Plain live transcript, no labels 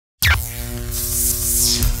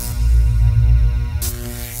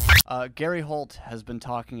Gary Holt has been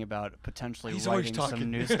talking about potentially He's always writing talking.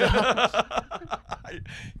 some new stuff.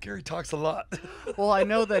 Gary talks a lot. Well, I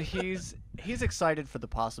know that he's excited for the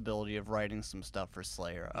possibility of writing some stuff for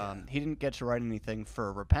Slayer. He didn't get to write anything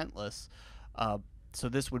for Repentless, so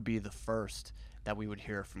this would be the first that we would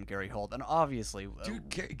hear from Gary Holt. And obviously, Dude,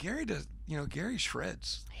 Gary does. Gary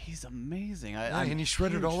shreds. he's amazing. And he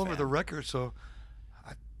shredded all over the record, so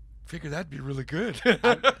I figured that'd be really good.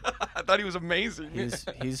 I thought he was amazing.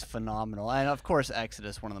 He's phenomenal, and of course,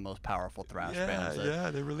 Exodus, one of the most powerful thrash bands.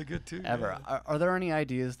 They're really good too. Ever. Yeah. Are there any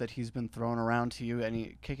ideas that he's been throwing around to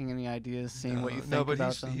you? Kicking any ideas? Seeing what you think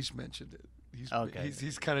about them? He's mentioned it. Okay.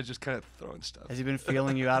 He's kind of throwing stuff. Has he been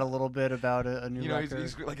feeling you out a little bit about a new record?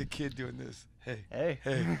 He's like a kid doing this. Hey, Hey.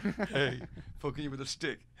 hey, poking you with a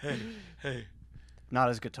stick. Hey. Not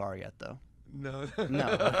his guitar yet, though. No.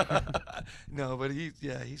 No. No, but he's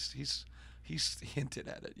hinted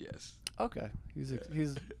at it. Yes. Okay.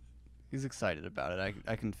 He's excited about it.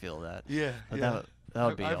 I can feel that. Yeah. But Yeah. that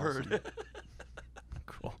would be I've awesome. heard.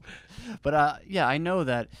 Cool. But I know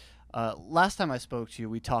that last time I spoke to you,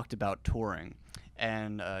 we talked about touring,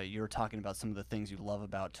 and you were talking about some of the things you love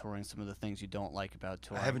about touring, some of the things you don't like about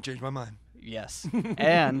touring. I haven't changed my mind. Yes.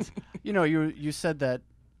 And you said that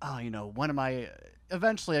when am I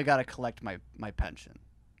eventually I got to collect my pension,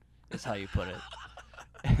 is how you put it.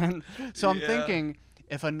 And so I'm thinking,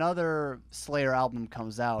 if another Slayer album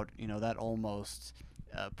comes out, that almost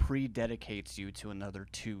pre-dedicates you to another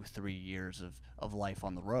 2-3 years of life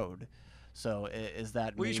on the road. So is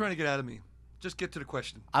that What are you trying to get out of me? Just get to the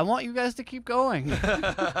question. I want you guys to keep going.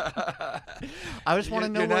 I just want to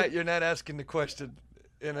know. You're not asking the question,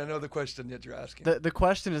 and I know the question that you're asking. The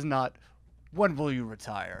question is not, when will you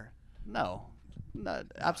retire? No,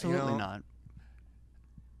 absolutely not.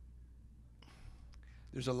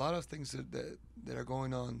 There's a lot of things that are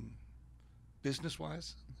going on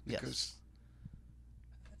business-wise. Because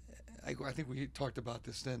I think we talked about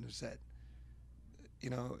this then, is that,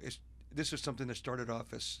 this is something that started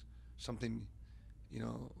off as something,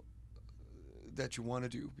 that you want to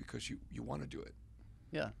do because you want to do it.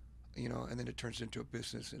 Yeah. And then it turns into a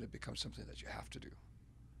business and it becomes something that you have to do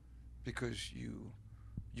because you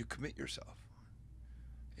commit yourself.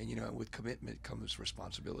 And, with commitment comes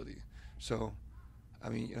responsibility. So, I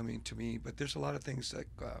mean, to me, but there's a lot of things like,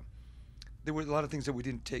 there were a lot of things that we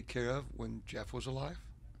didn't take care of when Jeff was alive.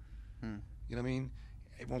 You know what I mean?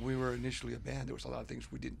 When we were initially a band, there was a lot of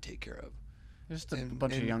things we didn't take care of. Just a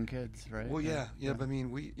bunch of young kids, right? Well, yeah. But I mean,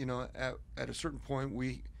 we, at a certain point,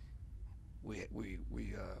 we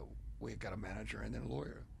got a manager and then a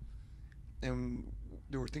lawyer, and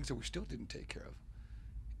there were things that we still didn't take care of,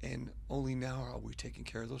 and only now are we taking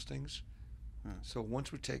care of those things. So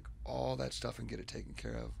once we take all that stuff and get it taken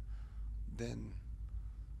care of, then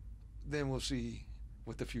we'll see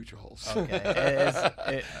what the future holds.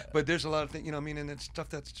 Okay. But there's a lot of things, and it's stuff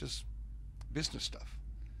that's just business stuff.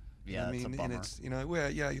 Yeah, it's a bummer. And it's,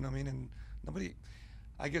 and nobody,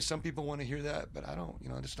 I guess some people want to hear that, but I don't,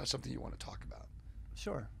 it's not something you want to talk about.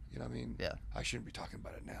 Sure. You know what I mean? Yeah. I shouldn't be talking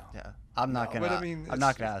about it now. Yeah. I'm not gonna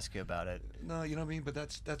ask you about it. No, you know what I mean? But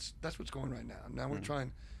that's what's going right now. Now we're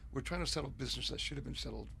trying to settle business that should have been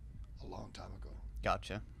settled a long time ago.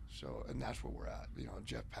 Gotcha. So, and that's where we're at.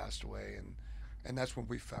 Jeff passed away, and that's when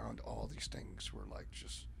we found all these things were like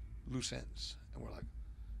just loose ends, and we're like,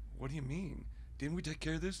 what do you mean? Didn't we take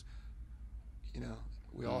care of this?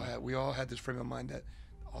 We all had this frame of mind that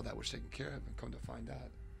all that was taken care of, and come to find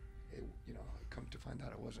out,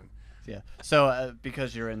 it wasn't. Yeah. So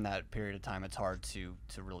because you're in that period of time, it's hard to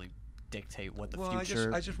really dictate what the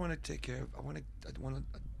future. I just want to take care of. I want to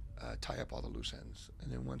tie up all the loose ends,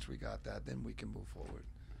 and then once we got that, then we can move forward.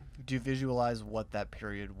 Do you visualize what that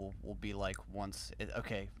period will be like once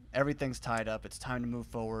everything's tied up, it's time to move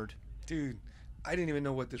forward? Dude, I didn't even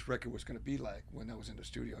know what this record was going to be like when I was in the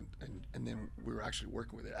studio, and then we were actually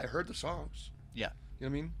working with it. I heard the songs. Yeah. You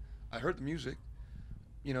know what I mean? I heard the music,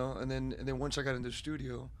 and then once I got into the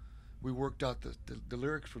studio, we worked out the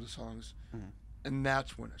lyrics for the songs, and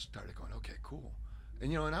that's when it started going, okay, cool.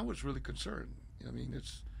 And and I was really concerned. I mean,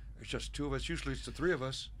 it's just two of us. Usually it's the three of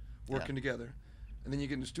us working together, and then you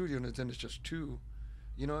get in the studio and then it's just two.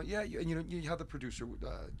 You have the producer.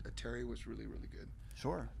 Terry was really, really good.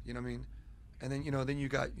 Sure. You know what I mean? And then then you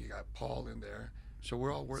got Paul in there. So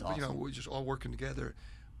we're all working. Awesome. We're just all working together.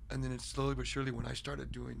 And then it's slowly but surely when I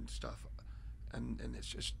started doing stuff, and it's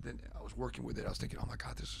just then I was working with it. I was thinking, oh my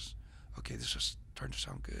God, this is starting to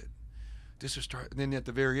sound good. And then at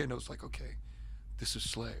the very end, I was like, okay, this is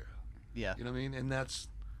Slayer. Yeah. You know what I mean? And that's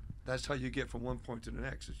how you get from one point to the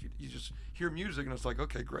next. Is you just hear music and it's like,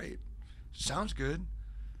 okay, great, sounds good.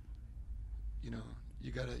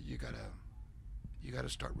 you gotta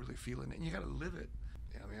start really feeling it, and you gotta live it.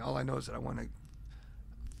 Yeah, I mean, all I know is that I want to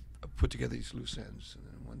put together these loose ends, and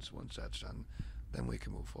then once that's done, then we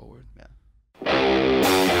can move forward. Yeah.